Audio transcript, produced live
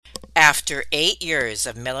After 8 years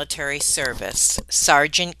of military service,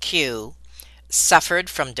 Sergeant Q suffered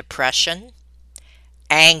from depression,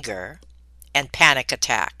 anger, and panic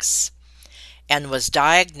attacks, and was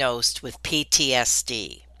diagnosed with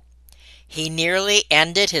PTSD. He nearly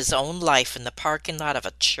ended his own life in the parking lot of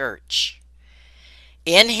a church.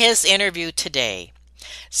 In his interview today,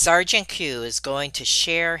 Sergeant Q is going to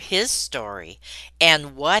share his story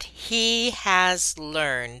and what he has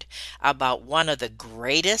learned about one of the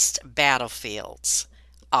greatest battlefields,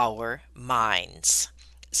 our minds.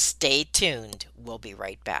 Stay tuned. We'll be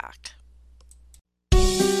right back.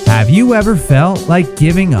 Have you ever felt like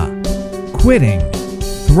giving up, quitting,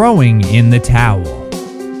 throwing in the towel?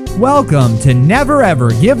 Welcome to Never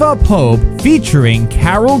Ever Give Up Hope featuring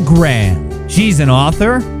Carol Graham. She's an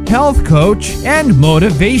author, health coach, and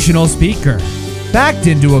motivational speaker. Backed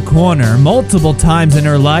into a corner multiple times in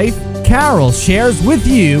her life, Carol shares with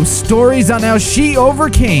you stories on how she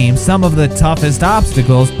overcame some of the toughest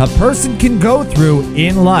obstacles a person can go through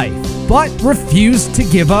in life, but refused to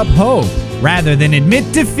give up hope. Rather than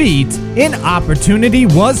admit defeat, an opportunity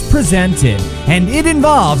was presented, and it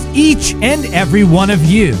involves each and every one of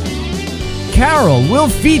you. Carol will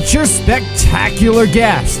feature spectacular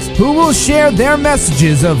guests who will share their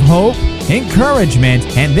messages of hope, encouragement,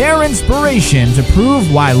 and their inspiration to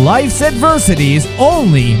prove why life's adversities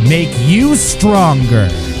only make you stronger.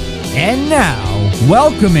 And now,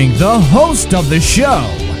 welcoming the host of the show,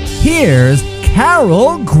 here's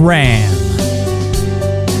Carol Graham.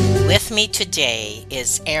 With me today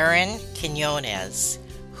is Aaron Quinones,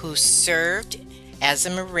 who served as a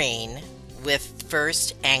Marine with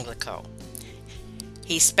 1st Anglico.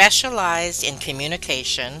 He specialized in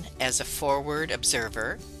communication as a forward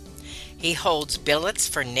observer. He holds billets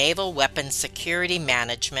for Naval Weapons Security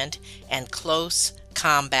Management and Close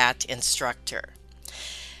Combat Instructor.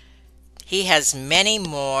 He has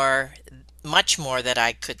much more that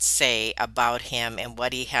I could say about him and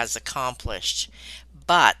what he has accomplished.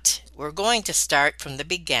 But we're going to start from the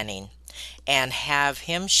beginning and have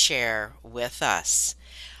him share with us,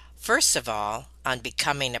 first of all, on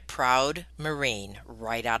becoming a proud Marine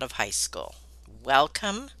right out of high school.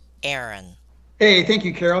 Welcome, Aaron. Hey, thank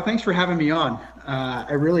you, Carol. Thanks for having me on.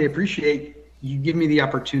 I really appreciate you giving me the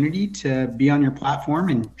opportunity to be on your platform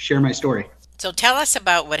and share my story. So tell us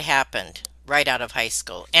about what happened right out of high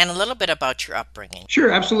school and a little bit about your upbringing. Sure,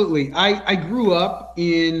 absolutely. I grew up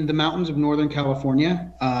in the mountains of Northern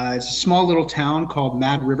California. It's a small little town called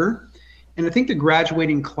Mad River. And I think the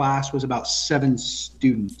graduating class was about 7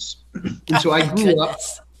 students. And so I grew up.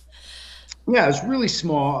 Yeah, it was really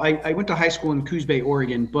small. I went to high school in Coos Bay,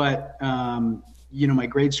 Oregon, but my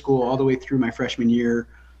grade school all the way through my freshman year,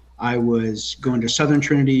 I was going to Southern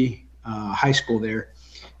Trinity High School there.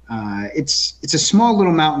 It's a small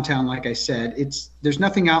little mountain town, like I said. There's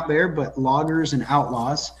nothing out there but loggers and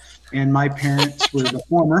outlaws. And my parents were the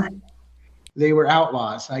former. They were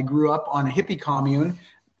outlaws. I grew up on a hippie commune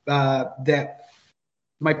that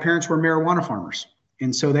my parents were marijuana farmers.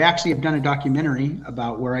 And so they actually have done a documentary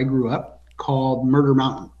about where I grew up called Murder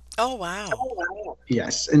Mountain. Oh, wow.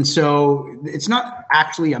 Yes. And so it's not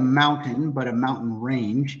actually a mountain, but a mountain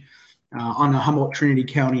range on the Humboldt Trinity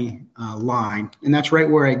County line. And that's right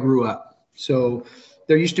where I grew up. So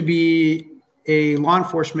there used to be a law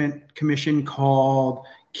enforcement commission called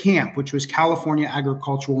CAMP, which was California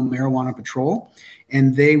Agricultural Marijuana Patrol.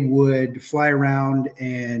 And they would fly around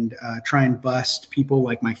and try and bust people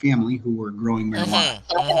like my family who were growing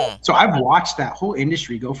marijuana. So I've watched that whole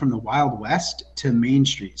industry go from the Wild West to Main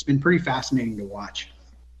Street. It's been pretty fascinating to watch.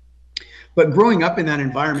 But growing up in that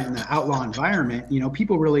environment, in the outlaw environment,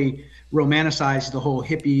 people really romanticize the whole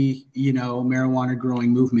hippie, marijuana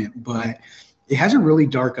growing movement. But it has a really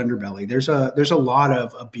dark underbelly. There's a lot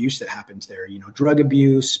of abuse that happens there. Drug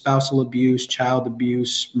abuse, spousal abuse, child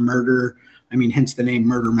abuse, murder. Hence the name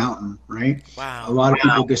Murder Mountain, right? Wow. A lot of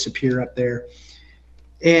people disappear up there.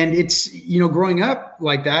 And it's, growing up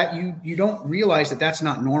like that, you don't realize that that's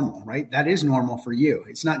not normal, right? That is normal for you.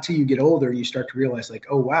 It's not till you get older, you start to realize like,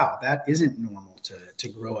 oh, wow, that isn't normal to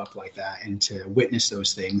grow up like that and to witness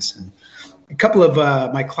those things. And a couple of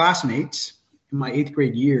my classmates in my 8th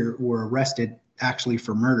grade year were arrested actually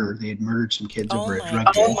for murder. They had murdered some kids over a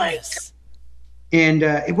drug deal. And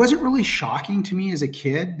it wasn't really shocking to me as a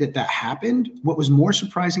kid that happened. What was more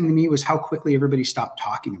surprising to me was how quickly everybody stopped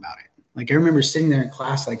talking about it. Like, I remember sitting there in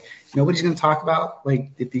class, like, nobody's going to talk about,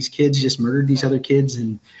 like, that these kids just murdered these other kids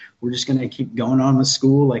and we're just going to keep going on with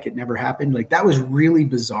school like it never happened. Like, that was really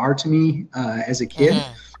bizarre to me as a kid,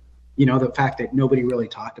 the fact that nobody really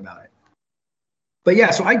talked about it. But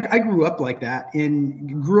yeah, so I grew up like that.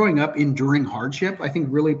 And growing up enduring hardship, I think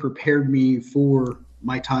really prepared me for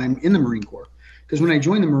my time in the Marine Corps. Because when I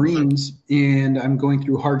joined the Marines and I'm going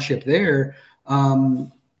through hardship there,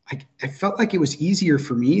 I felt like it was easier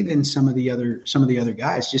for me than some of the other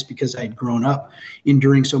guys, just because I'd grown up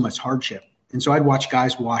enduring so much hardship. And so I'd watch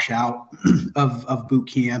guys wash out of boot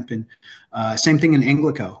camp, and same thing in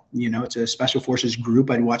Anglico. It's a special forces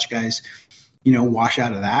group. I'd watch guys, wash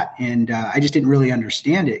out of that. And I just didn't really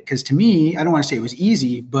understand it, because to me, I don't want to say it was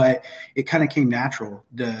easy, but it kind of came natural,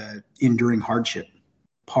 the enduring hardship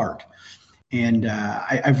part. And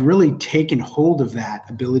I've really taken hold of that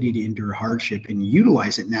ability to endure hardship and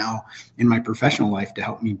utilize it now in my professional life to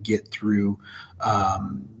help me get through,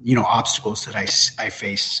 obstacles that I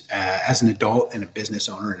face as an adult and a business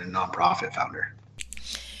owner and a nonprofit founder.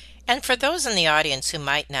 And for those in the audience who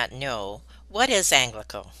might not know, what is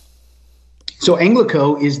Anglico? So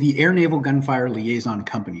Anglico is the Air Naval Gunfire Liaison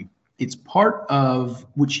Company. It's part of,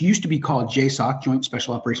 which used to be called JSOC, Joint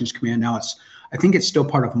Special Operations Command. Now I think it's still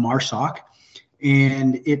part of MARSOC.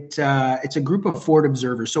 And it's a group of forward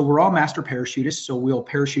observers. So we're all master parachutists. So we'll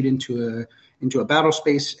parachute into a battle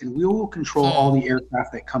space, and we will control all the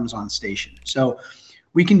aircraft that comes on station. So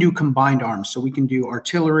we can do combined arms. So we can do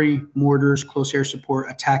artillery, mortars, close air support,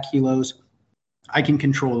 attack helos. I can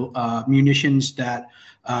control munitions that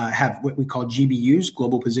have what we call GBUs,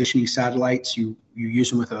 global positioning satellites. You use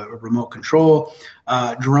them with a remote control.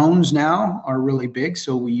 Drones now are really big.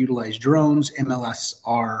 So we utilize drones,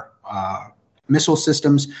 MLSR, missile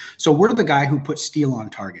systems. So we're the guy who puts steel on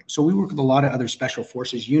target. So we work with a lot of other special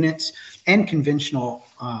forces units and conventional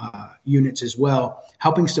units as well,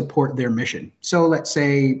 helping support their mission. So let's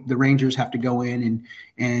say the Rangers have to go in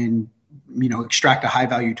and extract a high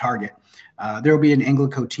value target. There will be an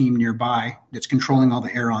Anglico team nearby that's controlling all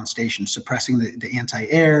the air on station, suppressing the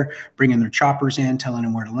anti-air, bringing their choppers in, telling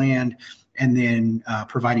them where to land, and then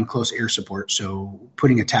providing close air support. So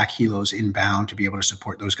putting attack helos inbound to be able to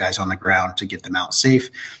support those guys on the ground to get them out safe.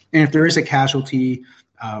 And if there is a casualty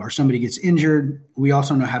or somebody gets injured, we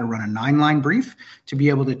also know how to run a 9-line brief to be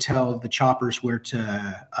able to tell the choppers where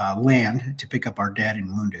to land to pick up our dead and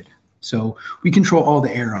wounded. So we control all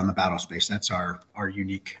the air on the battle space. That's our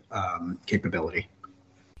unique capability.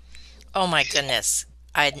 Oh my goodness.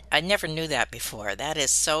 I never knew that before. That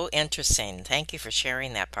is so interesting. Thank you for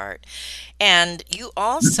sharing that part. And you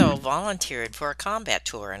also volunteered for a combat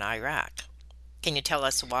tour in Iraq. Can you tell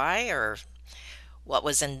us why, or what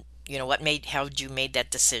was how you made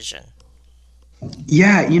that decision?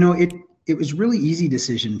 Yeah, it was really easy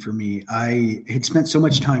decision for me. I had spent so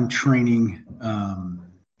much time training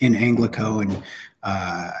in Anglico and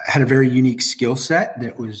had a very unique skill set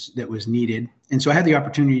that was needed. And so I had the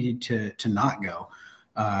opportunity to not go.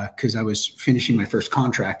 Because I was finishing my first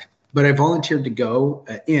contract, but I volunteered to go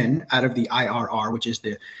out of the IRR, which is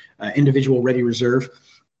the Individual Ready Reserve.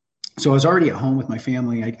 So I was already at home with my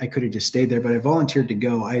family. I could have just stayed there, but I volunteered to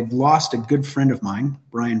go. I had lost a good friend of mine,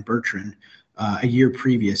 Brian Bertrand, a year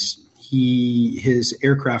previous. His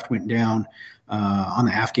aircraft went down on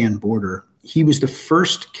the Afghan border. He was the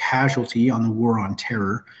first casualty on the War on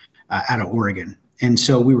Terror out of Oregon. And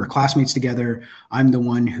so we were classmates together. I'm the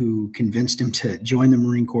one who convinced him to join the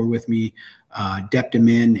Marine Corps with me, depped him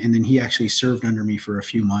in, and then he actually served under me for a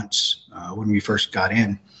few months when we first got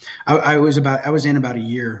in. I was in about a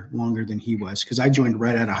year longer than he was, because I joined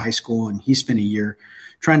right out of high school, and he spent a year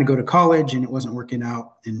trying to go to college, and it wasn't working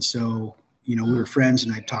out. And so, we were friends,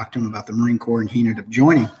 and I talked to him about the Marine Corps, and he ended up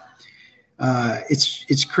joining.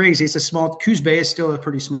 It's crazy. It's a small, Coos Bay is still a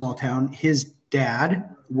pretty small town. His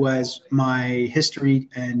dad was my history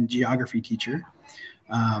and geography teacher.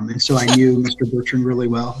 And so I knew Mr. Bertrand really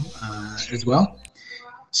well as well.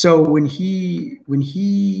 So when he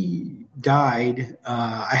died,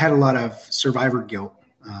 I had a lot of survivor guilt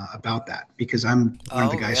about that, because I'm one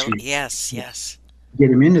of the guys really? who Yes. get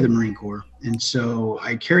him into the Marine Corps. And so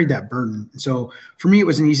I carried that burden. So for me, it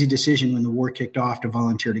was an easy decision when the war kicked off to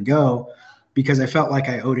volunteer to go, because I felt like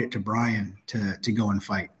I owed it to Brian to go and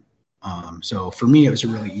fight. So for me, it was a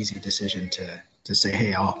really easy decision to say,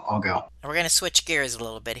 hey, I'll go. We're going to switch gears a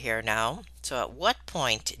little bit here now. So at what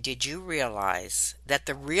point did you realize that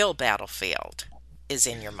the real battlefield is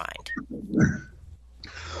in your mind?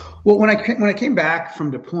 Well, when I came back from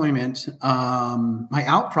deployment, my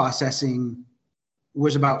out processing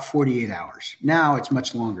was about 48 hours. Now it's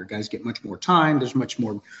much longer. Guys get much more time. There's much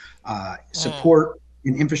more support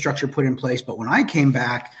and infrastructure put in place. But when I came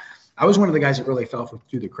back, I was one of the guys that really fell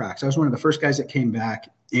through the cracks. I was one of the first guys that came back,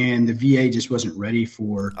 and the VA just wasn't ready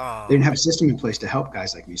for, they didn't have a system in place to help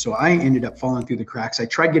guys like me. So I ended up falling through the cracks. I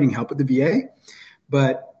tried getting help with the VA,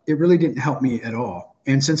 but it really didn't help me at all.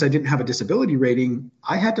 And since I didn't have a disability rating,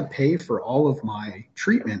 I had to pay for all of my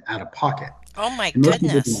treatment out of pocket. Oh my And most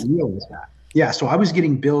people goodness. didn't realize that. Yeah. So I was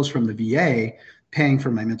getting bills from the VA paying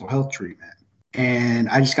for my mental health treatment. And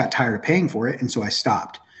I just got tired of paying for it. And so I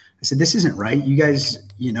stopped. I said, this isn't right. You guys,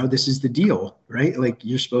 this is the deal, right? Like,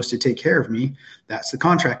 you're supposed to take care of me. That's the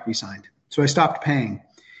contract we signed. So I stopped paying.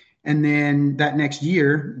 And then that next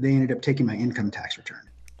year, they ended up taking my income tax return,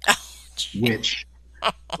 which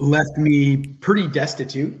left me pretty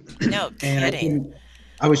destitute. No kidding.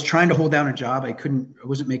 I was trying to hold down a job. I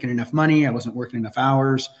wasn't making enough money. I wasn't working enough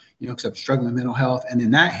hours, because I was struggling with mental health. And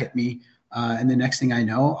then that hit me. And the next thing I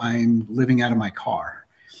know, I'm living out of my car.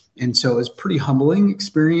 And so it was a pretty humbling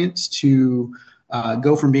experience to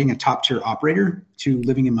go from being a top tier operator to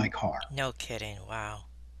living in my car. No kidding. Wow.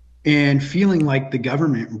 And feeling like the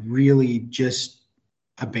government really just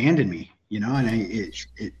abandoned me, and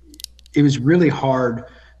it was really hard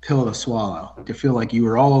pill to swallow, to feel like you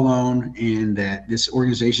were all alone and that this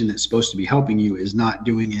organization that's supposed to be helping you is not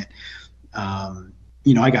doing it.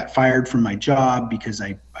 I got fired from my job because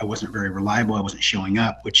I wasn't very reliable. I wasn't showing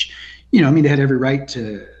up, which, they had every right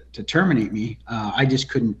to terminate me. I just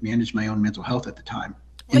couldn't manage my own mental health at the time.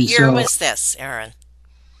 What year was this, Aaron?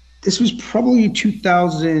 This was probably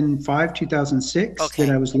 2005, 2006 Okay.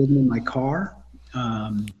 that I was living in my car.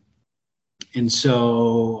 And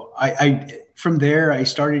so I from there, I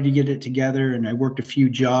started to get it together, and I worked a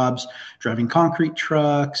few jobs driving concrete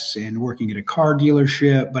trucks and working at a car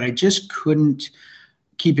dealership, but I just couldn't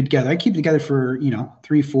keep it together. I keep it together for,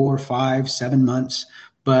 3, 4, 5, 7 months,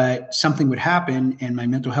 but something would happen and my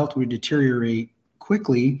mental health would deteriorate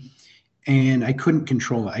quickly, and I couldn't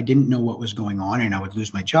control it. I didn't know what was going on, and I would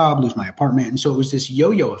lose my job, lose my apartment. And so it was this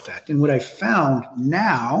yo-yo effect. And what I found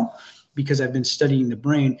now, because I've been studying the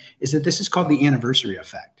brain, is that this is called the anniversary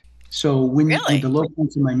effect. So when the low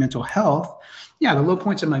points in my mental health,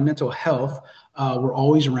 were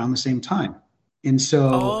always around the same time. And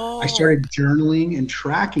so I started journaling and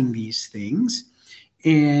tracking these things.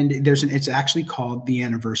 And it's actually called the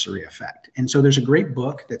anniversary effect. And so there's a great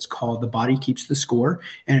book that's called The Body Keeps the Score.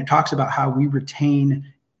 And it talks about how we retain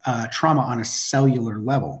trauma on a cellular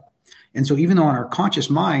level. And so even though our conscious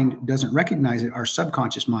mind doesn't recognize it, our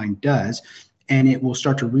subconscious mind does. And it will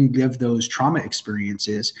start to relive those trauma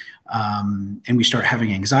experiences. And we start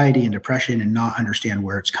having anxiety and depression and not understand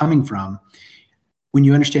where it's coming from. When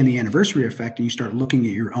you understand the anniversary effect and you start looking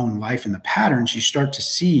at your own life and the patterns, you start to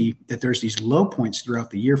see that there's these low points throughout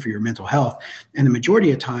the year for your mental health. And the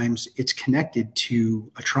majority of times it's connected to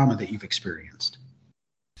a trauma that you've experienced.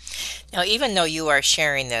 Now, even though you are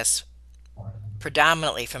sharing this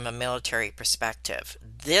predominantly from a military perspective,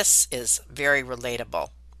 this is very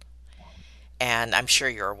relatable. And I'm sure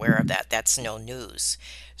you're aware of that. That's no news.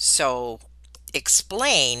 So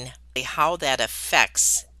explain how that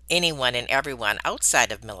affects anyone and everyone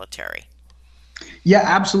outside of military. Yeah,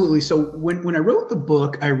 absolutely. So when I wrote the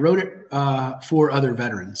book, I wrote it for other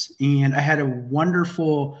veterans. And I had a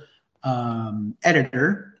wonderful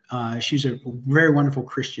editor. She's a very wonderful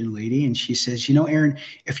Christian lady. And she says, Aaron,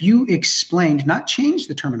 if you explained, not change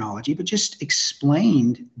the terminology, but just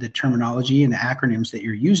explained the terminology and the acronyms that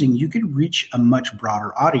you're using, you could reach a much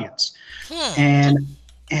broader audience.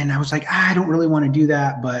 And I was like, I don't really want to do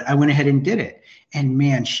that, but I went ahead and did it. And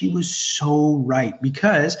man, she was so right,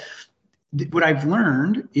 because what I've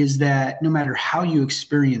learned is that no matter how you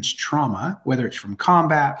experience trauma, whether it's from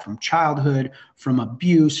combat, from childhood, from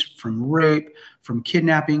abuse, from rape, from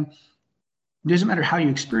kidnapping, it doesn't matter how you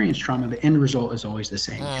experience trauma, the end result is always the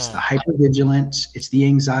same. It's the hypervigilance, it's the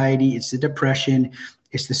anxiety, it's the depression,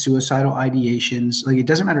 it's the suicidal ideations. Like, it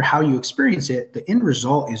doesn't matter how you experience it, the end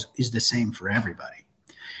result is the same for everybody.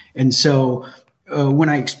 And so when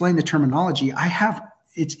I explain the terminology,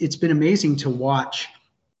 it's been amazing to watch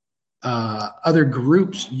other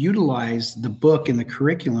groups utilize the book and the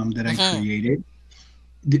curriculum that I created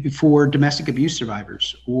for domestic abuse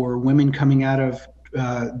survivors, or women coming out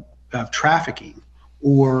of trafficking,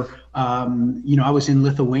 or I was in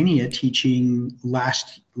Lithuania teaching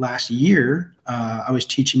last year. I was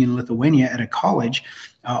teaching in Lithuania at a college.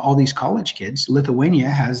 All these college kids. Lithuania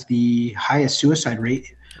has the highest suicide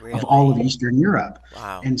rate of all of Eastern Europe.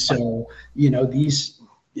 Wow. And so,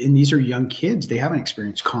 these are young kids. They haven't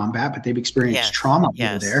experienced combat, but they've experienced trauma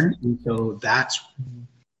over there. And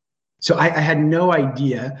so I had no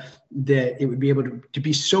idea that it would be able to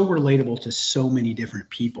be so relatable to so many different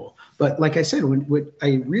people. But like I said, what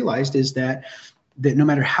I realized is that no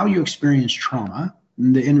matter how you experience trauma,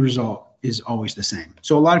 the end result is always the same.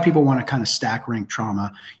 So a lot of people want to kind of stack rank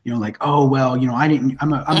trauma, like, oh, well,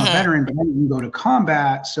 I'm a veteran, but I didn't go to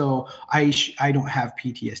combat, so I don't have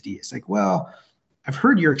PTSD. It's like, well, I've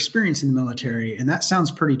heard your experience in the military, and that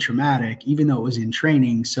sounds pretty traumatic, even though it was in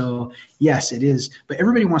training. So yes, it is. But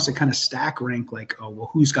everybody wants to kind of stack rank, like, oh,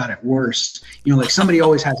 well, who's got it worse? Like somebody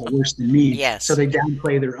always has it worse than me. Yes. So they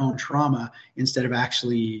downplay their own trauma instead of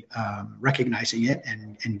actually recognizing it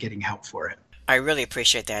and getting help for it. I really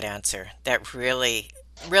appreciate that answer. That really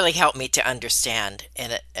helped me to understand,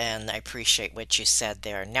 and I appreciate what you said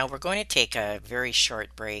there. Now we're going to take a very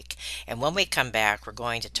short break, and when we come back, we're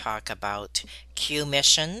going to talk about Q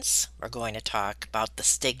missions. We're going to talk about the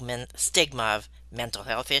stigma of mental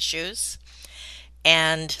health issues,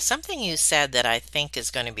 and something you said that I think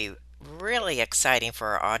is going to be really exciting for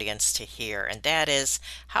our audience to hear, and that is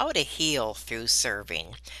how to heal through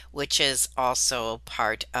serving, which is also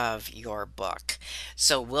part of your book.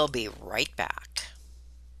 So we'll be right back.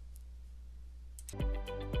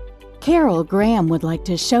 Carol Graham would like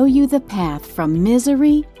to show you the path from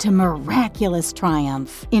misery to miraculous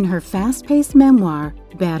triumph in her fast-paced memoir,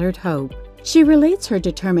 Battered Hope. She relates her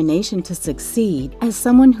determination to succeed as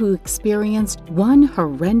someone who experienced one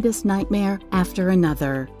horrendous nightmare after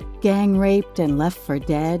another. Gang raped and left for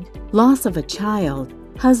dead, loss of a child,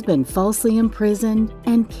 husband falsely imprisoned,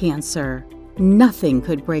 and cancer. Nothing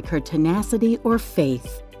could break her tenacity or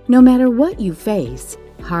faith. No matter what you face,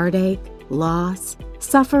 heartache, loss,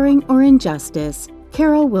 suffering, or injustice,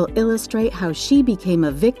 Carol will illustrate how she became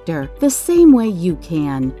a victor the same way you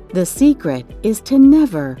can. The secret is to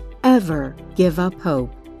never, ever give up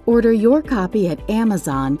hope. Order your copy at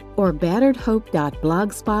Amazon or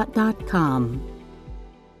batteredhope.blogspot.com.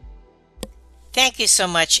 Thank you so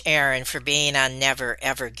much, Erin, for being on Never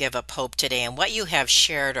Ever Give Up Hope today and what you have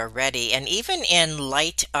shared already, and even in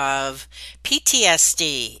light of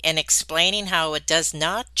PTSD and explaining how it does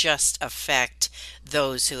not just affect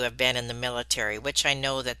those who have been in the military, which I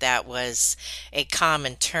know that was a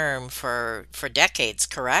common term for decades,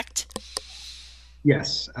 correct?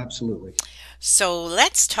 Yes, absolutely. So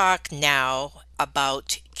let's talk now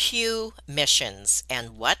about Q missions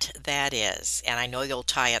and what that is, and I know you'll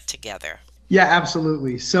tie it together. Yeah,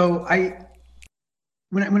 absolutely. So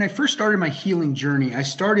when I first started my healing journey, I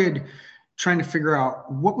started trying to figure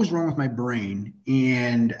out what was wrong with my brain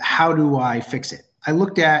and how do I fix it. I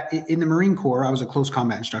looked at, in the Marine Corps, I was a close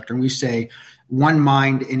combat instructor, and we say one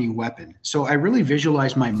mind, any weapon. So I really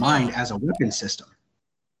visualized my mind as a weapon system.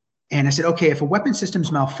 And I said, okay, if a weapon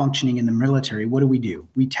system's malfunctioning in the military, what do?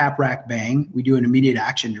 We tap, rack, bang. We do an immediate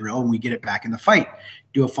action drill, and we get it back in the fight.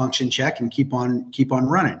 Do a function check and keep on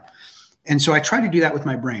running. And so I tried to do that with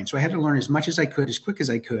my brain. So I had to learn as much as I could, as quick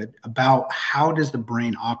as I could, about how does the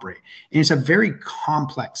brain operate. And it's a very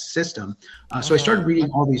complex system. So I started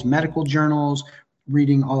reading all these medical journals,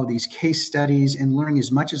 reading all of these case studies, and learning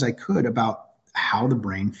as much as I could about how the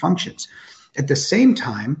brain functions. At the same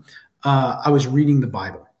time, I was reading the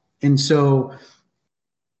Bible. And so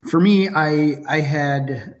for me, I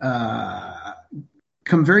had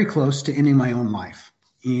come very close to ending my own life.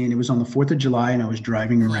 And it was on the 4th of July, and I was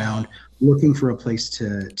driving around looking for a place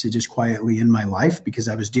to just quietly end my life, because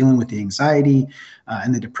I was dealing with the anxiety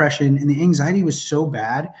and the depression. And the anxiety was so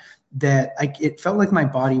bad that it felt like my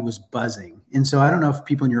body was buzzing. And so I don't know if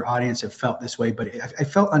people in your audience have felt this way, but I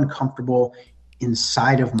felt uncomfortable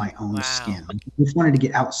inside of my own skin. I just wanted to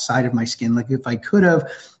get outside of my skin. Like if I could have,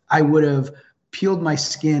 I would have peeled my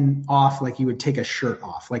skin off like you would take a shirt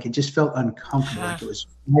off. Like it just felt uncomfortable, like it was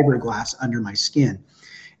fiberglass under my skin.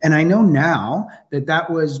 And I know now that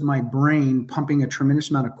was my brain pumping a tremendous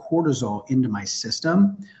amount of cortisol into my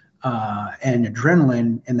system and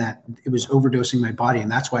adrenaline, and that it was overdosing my body.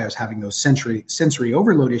 And that's why I was having those sensory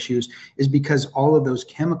overload issues, is because all of those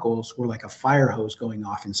chemicals were like a fire hose going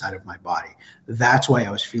off inside of my body. That's why I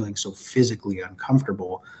was feeling so physically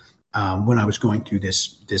uncomfortable when I was going through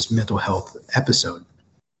this mental health episode.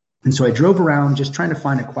 And so I drove around just trying to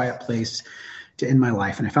find a quiet place to end my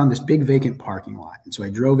life. And I found this big vacant parking lot. And so I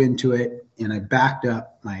drove into it, and I backed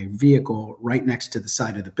up my vehicle right next to the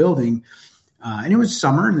side of the building. And it was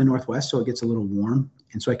summer in the Northwest, so it gets a little warm.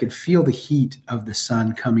 And so I could feel the heat of the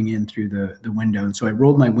sun coming in through the window. And so I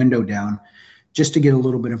rolled my window down just to get a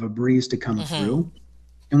little bit of a breeze to come through.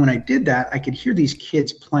 And when I did that, I could hear these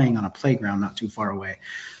kids playing on a playground not too far away.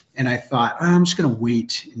 And I thought, I'm just going to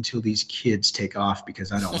wait until these kids take off,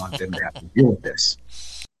 because I don't want them to have to deal with this.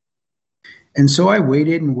 And so I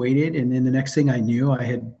waited and waited. And then the next thing I knew, I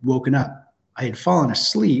had woken up. I had fallen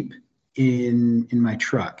asleep in my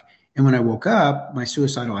truck. And when I woke up, my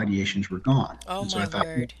suicidal ideations were gone. Oh, and so my I thought,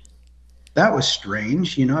 word. That was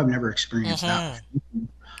strange. I've never experienced that.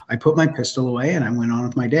 I put my pistol away and I went on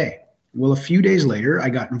with my day. Well, a few days later, I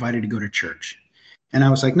got invited to go to church. And I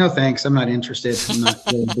was like, no, thanks. I'm not interested. I'm not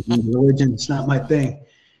religion. It's not my thing.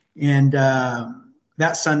 And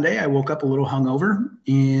that Sunday, I woke up a little hungover,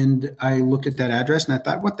 and I looked at that address, and I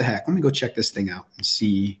thought, what the heck? Let me go check this thing out and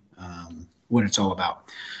see what it's all about.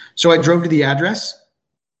 So I drove to the address,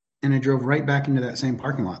 and I drove right back into that same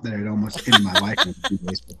parking lot that I'd almost ended my life in a few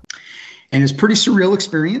days before. And it's a pretty surreal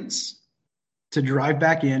experience to drive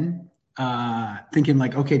back in, thinking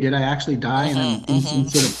like, okay, did I actually die? And I'm in some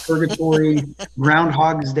sort of purgatory,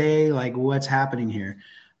 Groundhog's Day, like what's happening here?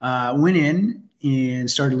 Went in and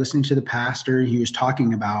started listening to the pastor. He was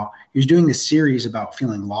doing this series about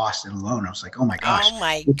feeling lost and alone. I was like, oh my gosh. Oh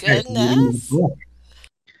my goodness.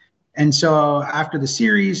 And so after the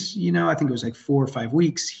series, I think it was like 4 or 5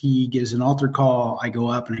 weeks, he gives an altar call. I go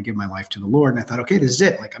up and I give my life to the Lord. And I thought, okay, this is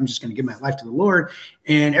it. Like, I'm just going to give my life to the Lord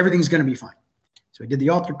and everything's going to be fine. So I did the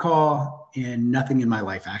altar call and nothing in my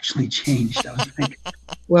life actually changed. I was like,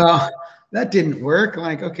 well, that didn't work.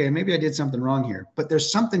 Like, okay, maybe I did something wrong here, but there's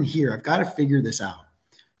something here. I've got to figure this out.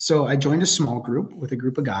 So I joined a small group with a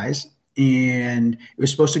group of guys, and it was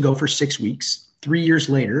supposed to go for 6 weeks. 3 years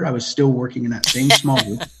later, I was still working in that same small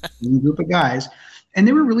group of guys, and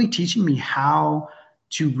they were really teaching me how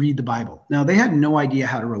to read the Bible. Now, they had no idea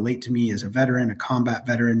how to relate to me as a veteran, a combat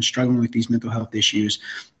veteran, struggling with these mental health issues,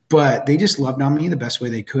 but they just loved on me the best way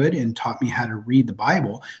they could and taught me how to read the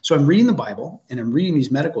Bible. So I'm reading the Bible and I'm reading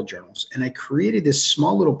these medical journals, and I created this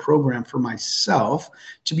small little program for myself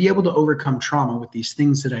to be able to overcome trauma with these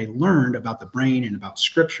things that I learned about the brain and about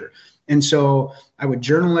scripture. And so I would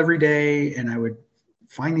journal every day, and I would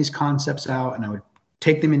find these concepts out, and I would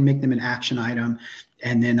take them and make them an action item,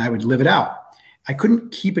 and then I would live it out. I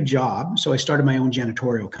couldn't keep a job, so I started my own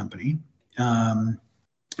janitorial company.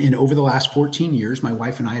 And over the last 14 years, my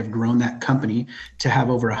wife and I have grown that company to have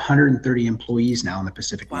over 130 employees now in the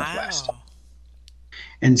Pacific Northwest.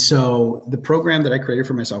 And so the program that I created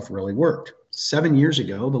for myself really worked. 7 years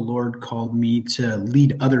ago, the Lord called me to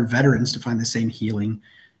lead other veterans to find the same healing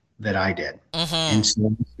that I did. And so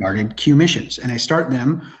I started Q Missions, and I start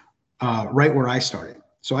them right where I started.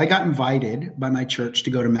 So I got invited by my church to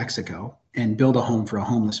go to Mexico and build a home for a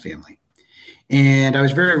homeless family. And I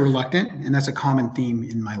was very reluctant, and that's a common theme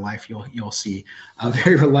in my life. You'll see I'm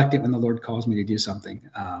very reluctant when the Lord calls me to do something,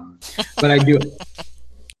 but I do it.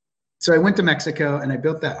 So I went to Mexico and I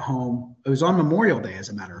built that home. It was on Memorial Day, as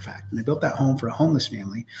a matter of fact, and I built that home for a homeless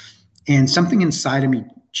family. And something inside of me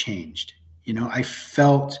changed. I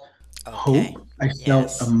felt hope. I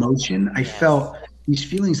felt emotion. I felt these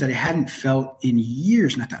feelings that I hadn't felt in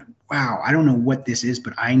years. And I thought, wow, I don't know what this is,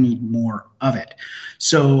 but I need more of it.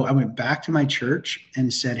 So I went back to my church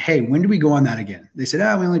and said, hey, when do we go on that again? They said,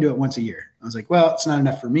 we only do it once a year. I was like, well, it's not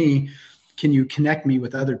enough for me. Can you connect me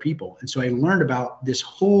with other people? And so I learned about this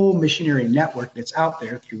whole missionary network that's out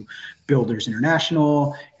there through Builders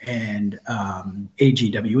International and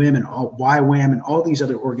AGWM and YWAM and all these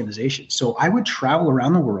other organizations. So I would travel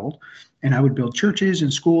around the world, and I would build churches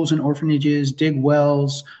and schools and orphanages, dig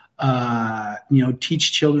wells,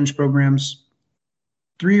 teach children's programs.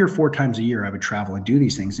 3 or 4 times a year, I would travel and do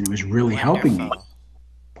these things, and it was really helping me.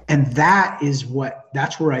 And that's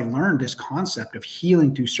where I learned this concept of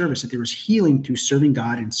healing through service, that there was healing through serving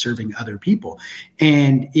God and serving other people.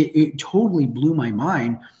 And it totally blew my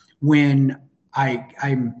mind when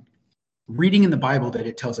I'm reading in the Bible that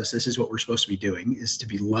it tells us this is what we're supposed to be doing, is to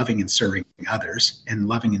be loving and serving others and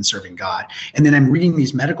loving and serving God. And then I'm reading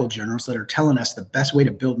these medical journals that are telling us the best way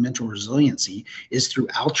to build mental resiliency is through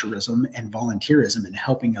altruism and volunteerism and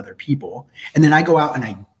helping other people. And then I go out and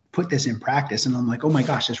I put this in practice, and I'm like, oh my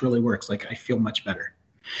gosh, this really works. Like, I feel much better.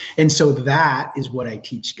 And so that is what I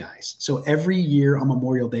teach guys. So every year on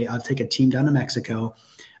Memorial Day, I'll take a team down to Mexico,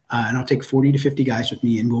 and I'll take 40 to 50 guys with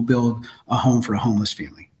me, and we'll build a home for a homeless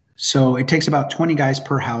family. So it takes about 20 guys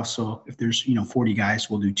per house. So if there's 40 guys,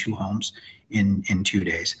 we'll do 2 homes in 2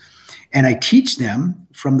 days. And I teach them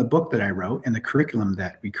from the book that I wrote and the curriculum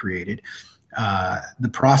that we created, the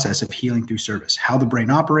process of healing through service, how the brain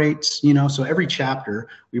operates. So every chapter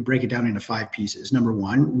we break it down into 5 pieces. Number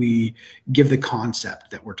 1, we give the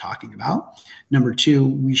concept that we're talking about. Number 2,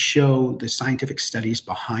 we show the scientific studies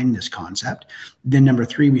behind this concept. Then number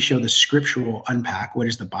 3, we show the scriptural unpack. What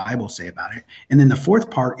does the Bible say about it? And then the 4th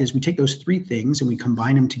part is we take those 3 things and we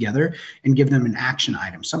combine them together and give them an action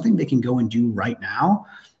item, something they can go and do right now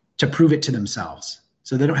to prove it to themselves.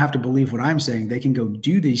 So they don't have to believe what I'm saying. They can go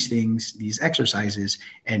do these things, these exercises,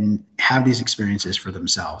 and have these experiences for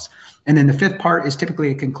themselves. And then the 5th part is typically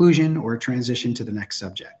a conclusion or a transition to the next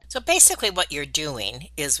subject. So basically what you're doing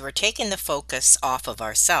is we're taking the focus off of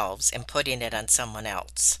ourselves and putting it on someone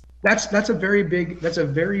else. That's a very big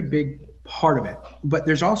part of it. But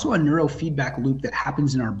there's also a neurofeedback loop that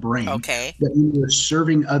happens in our brain Okay. that when we're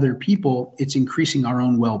serving other people, it's increasing our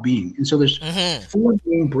own well-being. And so there's Mm-hmm. 4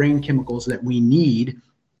 main brain chemicals that we need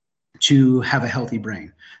to have a healthy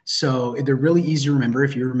brain. So they're really easy to remember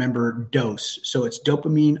if you remember DOSE. So it's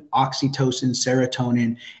dopamine, oxytocin,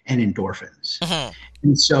 serotonin, and endorphins. Mm-hmm.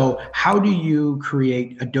 And so how do you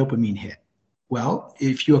create a dopamine hit? Well,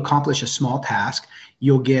 if you accomplish a small task,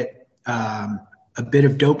 you'll get a bit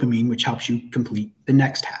of dopamine, which helps you complete the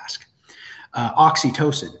next task.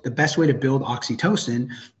 Oxytocin, the best way to build oxytocin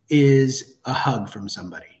is a hug from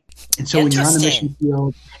somebody. And so when you're on the mission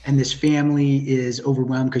field and this family is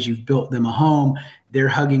overwhelmed because you've built them a home, they're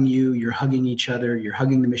hugging you, you're hugging each other, you're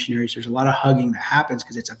hugging the missionaries. There's a lot of hugging that happens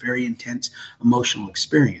because it's a very intense emotional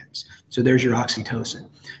experience. So there's your oxytocin.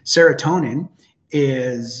 Serotonin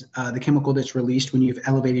is the chemical that's released when you've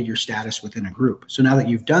elevated your status within a group. So now that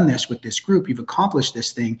you've done this with this group, you've accomplished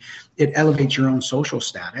this thing, it elevates your own social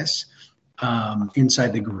status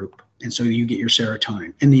inside the group. And so you get your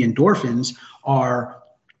serotonin. And the endorphins are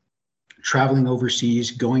traveling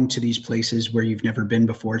overseas, going to these places where you've never been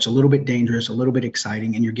before. It's a little bit dangerous, a little bit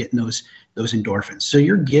exciting, and you're getting those endorphins. So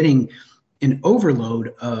you're getting an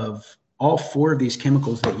overload of all 4 of these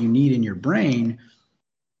chemicals that you need in your brain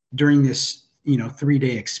during this,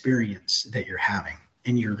 3-day experience that you're having.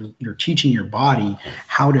 And you're teaching your body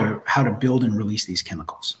how to build and release these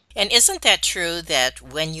chemicals. And isn't that true that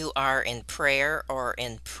when you are in prayer or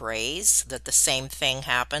in praise, that the same thing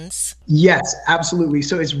happens? Yes, absolutely.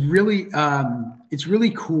 So it's really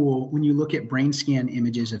cool when you look at brain scan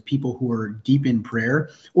images of people who are deep in prayer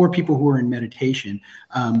or people who are in meditation.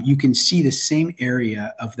 You can see the same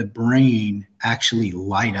area of the brain actually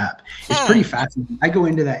light up. It's pretty fascinating. I go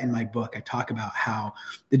into that in my book. I talk about how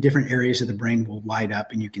the different areas of the brain will light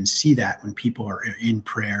up, and you can see that when people are in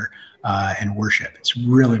prayer and worship. It's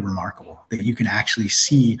really remarkable that you can actually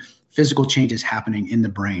see physical changes happening in the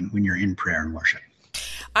brain when you're in prayer and worship.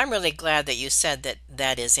 I'm really glad that you said that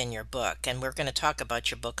that is in your book, and we're going to talk about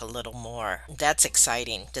your book a little more. That's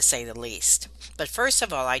exciting, to say the least. But first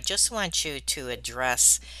of all, I just want you to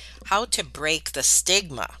address how to break the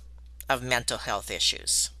stigma of mental health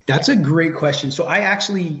issues. That's a great question. So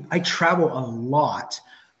I travel a lot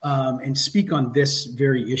and speak on this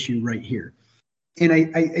very issue right here. And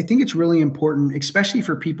I think it's really important, especially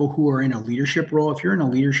for people who are in a leadership role. If you're in a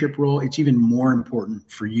leadership role, it's even more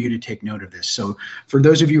important for you to take note of this. So for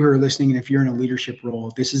those of you who are listening, and if you're in a leadership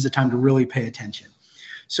role, this is the time to really pay attention.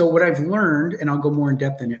 So what I've learned, and I'll go more in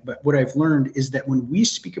depth in it, but what I've learned is that when we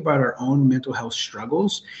speak about our own mental health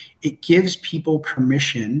struggles, it gives people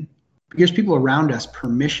around us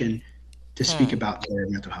permission to speak about their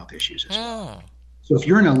mental health issues as well. So if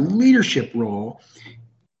you're in a leadership role,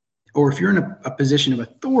 or if you're in a position of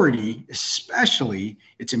authority, especially,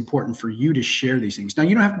 it's important for you to share these things. Now,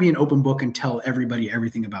 you don't have to be an open book and tell everybody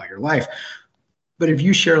everything about your life. But if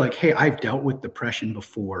you share like, hey, I've dealt with depression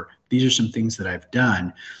before, these are some things that I've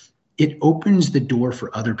done, it opens the door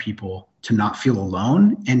for other people to not feel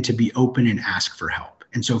alone and to be open and ask for help.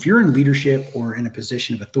 And so if you're in leadership or in a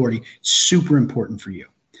position of authority, it's super important for you.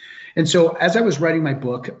 And so as I was writing my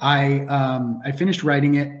book, I finished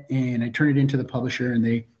writing it and I turned it into the publisher, and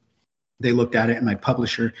they looked at it, and my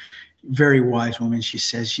publisher, very wise woman, she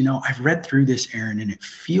says, I've read through this, Aaron, and it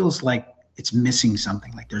feels like it's missing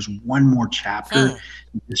something. Like there's one more chapter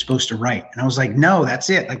you're supposed to write. And I was like, no,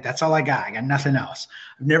 that's it. Like, that's all I got. I got nothing else.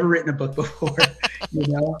 I've never written a book before,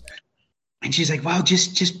 And she's like, well,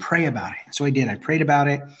 just pray about it. So I did. I prayed about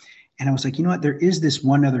it. And I was like, you know what? There is this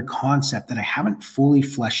one other concept that I haven't fully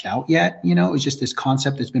fleshed out yet. It's just this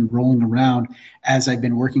concept that's been rolling around as I've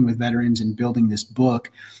been working with veterans and building this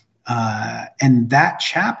book. And that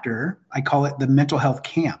chapter, I call it the mental health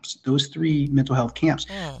camps, those 3 mental health camps,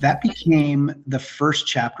 that became the first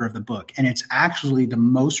chapter of the book. And it's actually the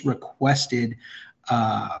most requested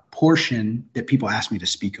portion that people ask me to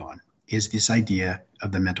speak on, is this idea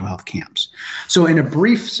of the mental health camps. So in a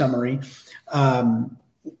brief summary,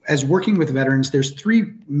 as working with veterans, there's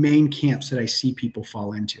 3 main camps that I see people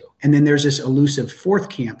fall into. And then there's this elusive 4th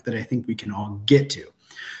camp that I think we can all get to.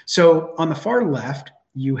 So on the far left,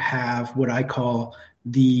 you have what I call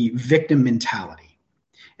the victim mentality.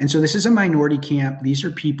 And so this is a minority camp. These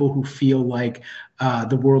are people who feel like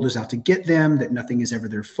the world is out to get them, that nothing is ever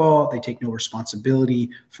their fault. They take no responsibility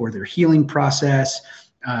for their healing process.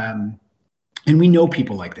 And we know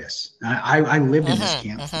people like this. I lived in this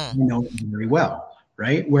camp. I know it very well,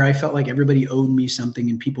 right? Where I felt like everybody owed me something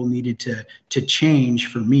and people needed to change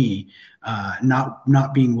for me,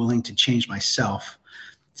 not being willing to change myself.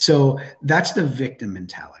 So that's the victim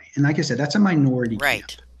mentality. And like I said, that's a minority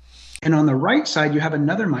camp. And on the right side, you have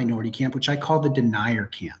another minority camp, which I call the denier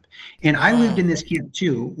camp. And I lived in this camp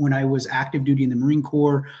too. When I was active duty in the Marine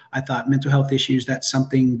Corps, I thought mental health issues, that's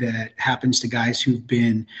something that happens to guys who've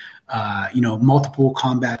been, multiple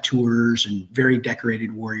combat tours and very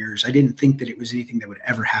decorated warriors. I didn't think that it was anything that would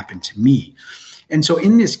ever happen to me. And so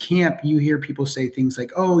in this camp, you hear people say things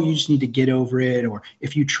like, oh, you just need to get over it, or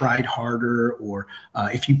if you tried harder, or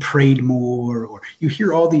if you prayed more, or you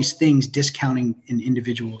hear all these things discounting an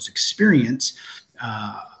individual's experience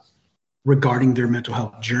regarding their mental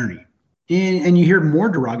health journey. And you hear more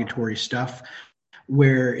derogatory stuff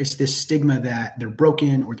where it's this stigma that they're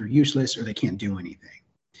broken or they're useless or they can't do anything.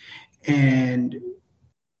 And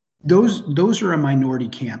those are a minority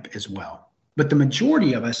camp as well. But the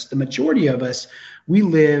majority of us, we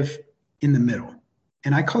live in the middle.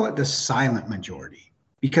 And I call it the silent majority,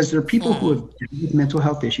 because there are people who have dealt with mental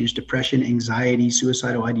health issues, depression, anxiety,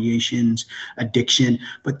 suicidal ideations, addiction,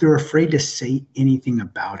 but they're afraid to say anything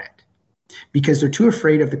about it because they're too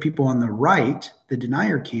afraid of the people on the right, the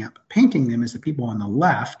denier camp, painting them as the people on the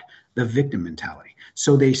left, the victim mentality.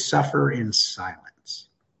 So they suffer in silence.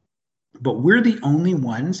 But we're the only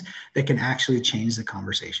ones that can actually change the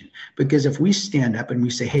conversation. Because if we stand up and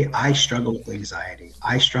we say, hey, I struggle with anxiety,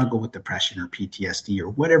 I struggle with depression or PTSD or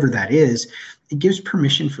whatever that is, it gives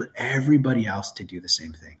permission for everybody else to do the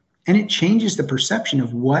same thing. And it changes the perception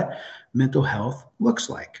of what mental health looks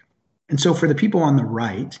like. And so for the people on the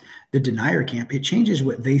right, the denier camp, it changes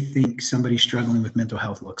what they think somebody struggling with mental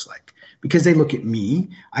health looks like. Because they look at me,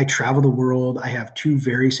 I travel the world, I have 2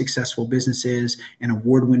 very successful businesses, an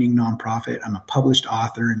award-winning nonprofit, I'm a published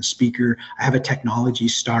author and speaker, I have a technology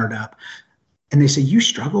startup. And they say, you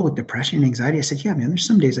struggle with depression and anxiety? I said, yeah, man, there's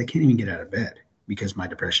some days I can't even get out of bed because my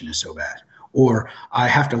depression is so bad. Or I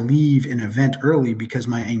have to leave an event early because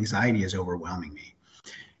my anxiety is overwhelming me.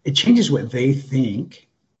 It changes what they think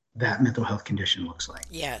that mental health condition looks like.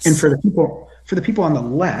 Yes. And for the people on the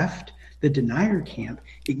left, the denier camp,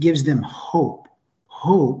 it gives them hope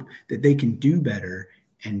that they can do better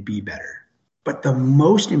and be better. But the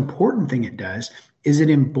most important thing it does is it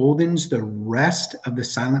emboldens the rest of the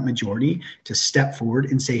silent majority to step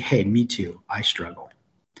forward and say, hey, me too, I struggle.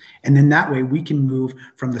 And then that way we can move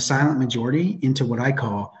from the silent majority into what I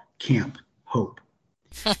call Camp Hope.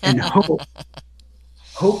 And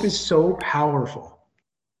hope is so powerful.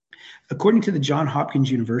 According to the Johns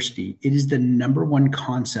Hopkins University, it is the #1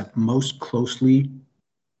 concept most closely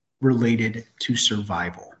related to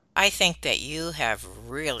survival. I think that you have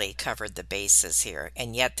really covered the bases here,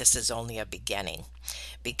 and yet this is only a beginning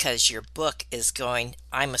because your book is going,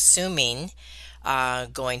 I'm assuming,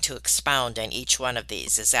 going to expound on each one of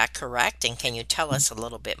these. Is that correct? And can you tell us a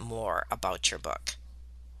little bit more about your book?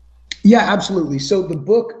 Yeah, absolutely. So the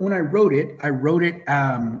book, when I wrote it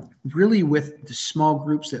really with the small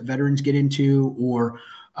groups that veterans get into, or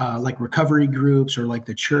like recovery groups, or like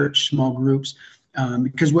the church small groups.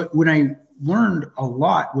 Because when I learned a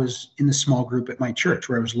lot was in the small group at my church,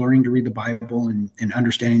 where I was learning to read the Bible and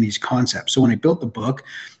understanding these concepts. So when I built the book,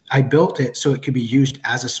 I built it so it could be used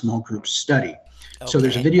as a small group study. Okay. So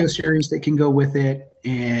there's a video series that can go with it.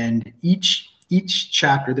 And each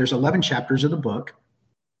chapter, there's 11 chapters of the book.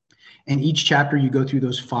 And each chapter, you go through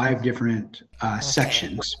those 5 different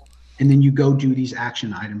sections, and then you go do these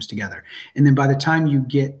action items together. And then by the time you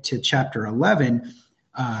get to chapter 11,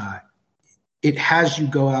 it has you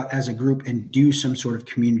go out as a group and do some sort of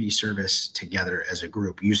community service together as a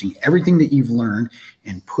group, using everything that you've learned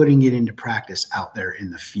and putting it into practice out there in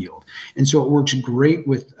the field. And so it works great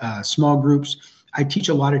with small groups. I teach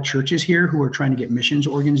a lot of churches here who are trying to get missions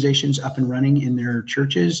organizations up and running in their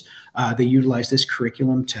churches. They utilize this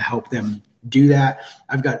curriculum to help them do that.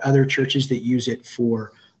 I've got other churches that use it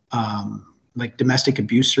for like domestic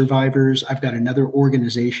abuse survivors. I've got another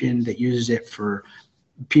organization that uses it for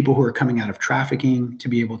people who are coming out of trafficking, to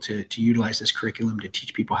be able to utilize this curriculum to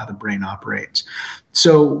teach people how the brain operates.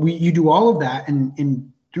 So you do all of that,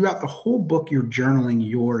 and throughout the whole book, you're journaling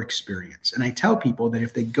your experience. And I tell people that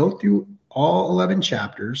if they go through all 11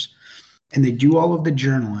 chapters and they do all of the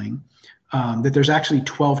journaling, that there's actually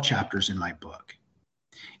 12 chapters in my book.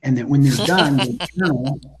 And that when they're done, they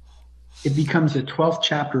journal, it becomes the 12th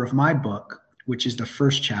chapter of my book, which is the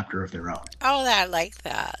first chapter of their own. Oh, I like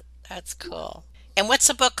that. That's cool. And what's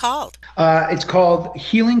the book called? It's called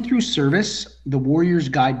Healing Through Service, The Warrior's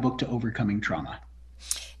Guidebook to Overcoming Trauma.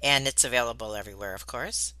 And it's available everywhere, of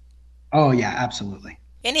course. Oh, yeah, absolutely.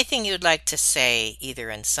 Anything you'd like to say, either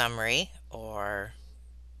in summary or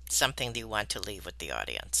something that you want to leave with the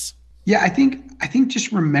audience? Yeah, I think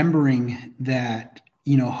just remembering that,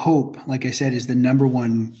 hope, like I said, is the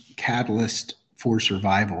 #1 catalyst for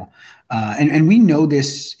survival. And we know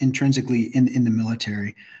this intrinsically in the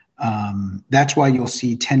military. That's why you'll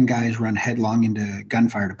see 10 guys run headlong into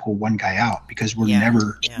gunfire to pull one guy out, because we're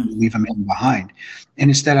never going to leave them behind. And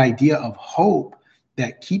it's that idea of hope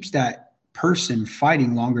that keeps that person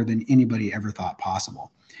fighting longer than anybody ever thought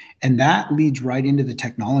possible. And that leads right into the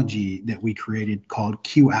technology that we created called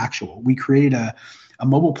Q Actual. We created a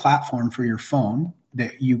mobile platform for your phone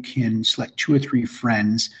that you can select 2 or 3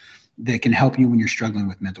 friends that can help you when you're struggling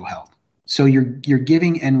with mental health. So you're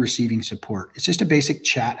giving and receiving support. It's just a basic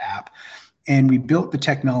chat app. And we built the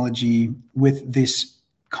technology with this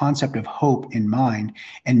concept of hope in mind,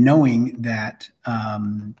 and knowing that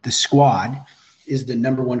the squad is the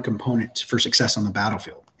number one component for success on the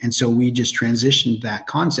battlefield. And so we just transitioned that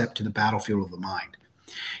concept to the battlefield of the mind.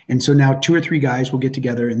 And so now 2 or 3 guys will get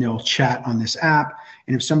together and they'll chat on this app.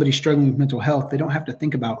 And if somebody's struggling with mental health, they don't have to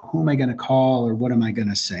think about who am I going to call or what am I going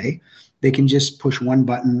to say. They can just push one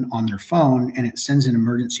button on their phone and it sends an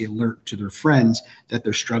emergency alert to their friends that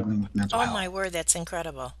they're struggling with mental health. Oh my word, that's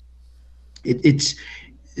incredible.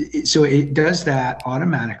 So it does that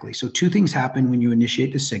automatically. So 2 things happen when you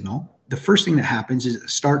initiate the signal. The first thing that happens is it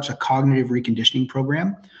starts a cognitive reconditioning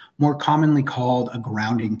program, more commonly called a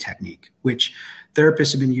grounding technique, which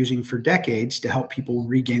therapists have been using for decades to help people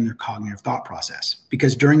regain their cognitive thought process.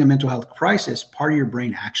 Because during a mental health crisis, part of your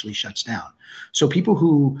brain actually shuts down. So people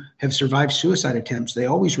who have survived suicide attempts, they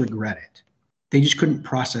always regret it. They just couldn't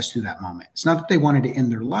process through that moment. It's not that they wanted to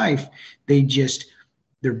end their life.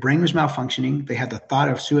 Their brain was malfunctioning. They had the thought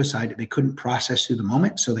of suicide that they couldn't process through the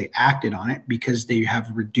moment. So they acted on it because they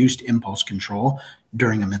have reduced impulse control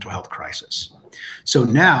during a mental health crisis. So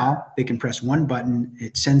now they can press one button,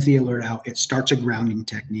 it sends the alert out, it starts a grounding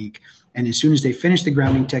technique. And as soon as they finish the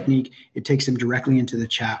grounding technique, it takes them directly into the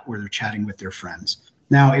chat where they're chatting with their friends.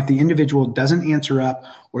 Now, if the individual doesn't answer up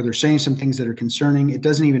or they're saying some things that are concerning, it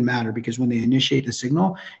doesn't even matter, because when they initiate the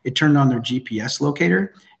signal, it turned on their GPS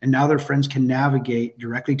locator, and now their friends can navigate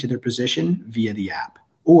directly to their position via the app,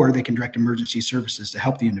 or they can direct emergency services to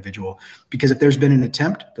help the individual, because if there's been an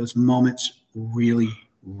attempt, those moments really,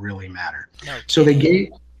 really matter. Okay. So they gave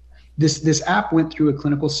this app went through a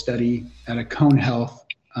clinical study at a Cone Health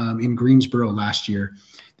in Greensboro last year.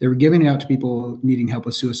 They were giving it out to people needing help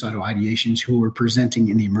with suicidal ideations who were presenting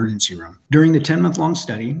in the emergency room. During the 10-month-long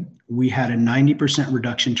study, we had a 90%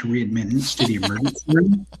 reduction to readmittance to the emergency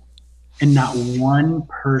room, and not one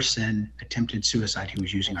person attempted suicide who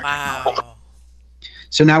was using our technology.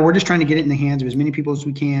 So now we're just trying to get it in the hands of as many people as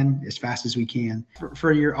we can, as fast as we can.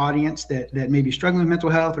 For your audience that may be struggling with mental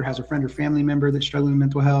health or has a friend or family member that's struggling with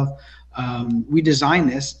mental health, we designed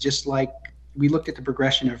this just like we looked at the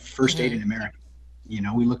progression of first aid in America.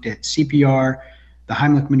 We looked at CPR, the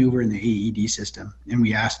Heimlich maneuver, and the AED system. And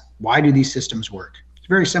we asked, why do these systems work? It's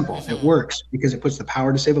very simple. It works because it puts the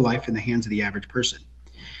power to save a life in the hands of the average person.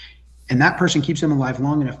 And that person keeps them alive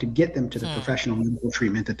long enough to get them to the professional medical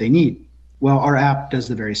treatment that they need. Well, our app does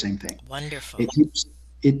the very same thing. Wonderful.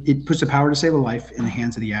 It puts the power to save a life in the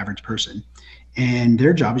hands of the average person. And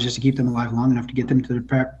their job is just to keep them alive long enough to get them to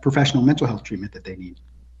the professional mental health treatment that they need.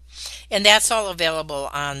 And that's all available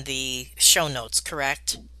on the show notes,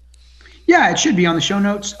 correct? Yeah, it should be on the show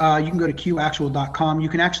notes. You can go to qactual.com. You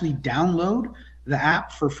can actually download the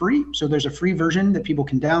app for free. So there's a free version that people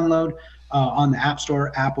can download on the App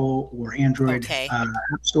Store, Apple or Android App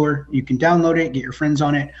Store. You can download it, get your friends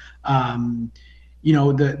on it.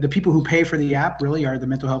 The people who pay for the app really are the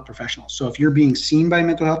mental health professionals. So if you're being seen by a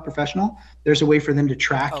mental health professional, there's a way for them to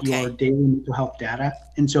track your daily mental health data.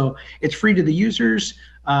 And so it's free to the users.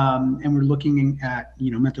 And we're looking at,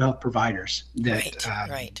 mental health providers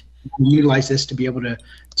that utilize this to be able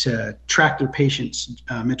to track their patients'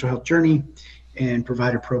 mental health journey and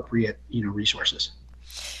provide appropriate, resources.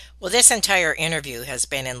 Well, this entire interview has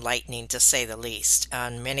been enlightening, to say the least,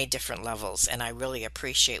 on many different levels, and I really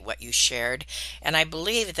appreciate what you shared. And I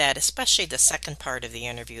believe that, especially the second part of the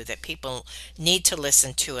interview, that people need to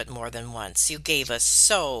listen to it more than once. You gave us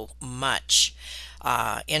so much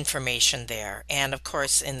information there. And of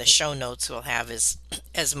course, in the show notes, we'll have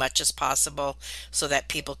as much as possible so that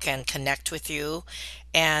people can connect with you.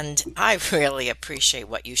 And I really appreciate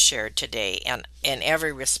what you shared today, and in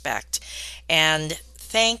every respect. And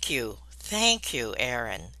thank you,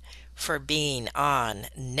 Aaron, for being on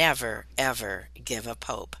Never Ever Give Up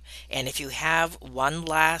Hope. And if you have one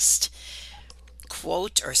last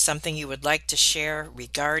quote or something you would like to share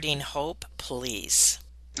regarding hope, please.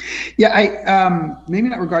 Yeah, I maybe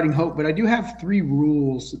not regarding hope, but I do have 3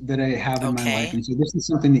 rules that I have in my life. And so this is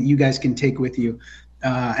something that you guys can take with you.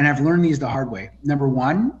 And I've learned these the hard way. Number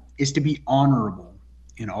 1 is to be honorable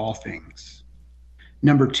in all things.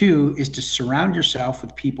 Number 2 is to surround yourself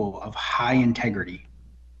with people of high integrity.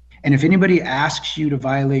 And if anybody asks you to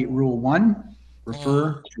violate Rule 1,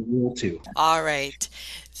 refer to Rule 2. All right.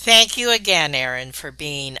 Thank you again, Aaron, for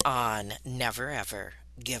being on Never Ever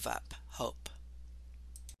Give Up Hope.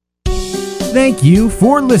 Thank you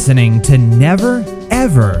for listening to Never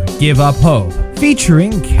Ever Give Up Hope,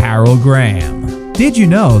 featuring Carol Graham. Did you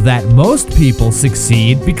know that most people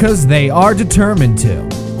succeed because they are determined to?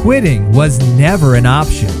 Quitting was never an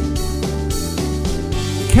option.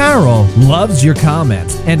 Carol loves your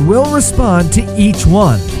comments and will respond to each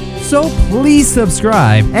one. So please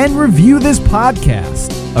subscribe and review this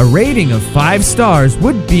podcast. A rating of 5 stars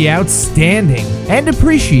would be outstanding and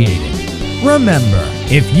appreciated. Remember,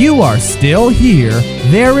 if you are still here,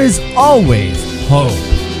 there is always hope.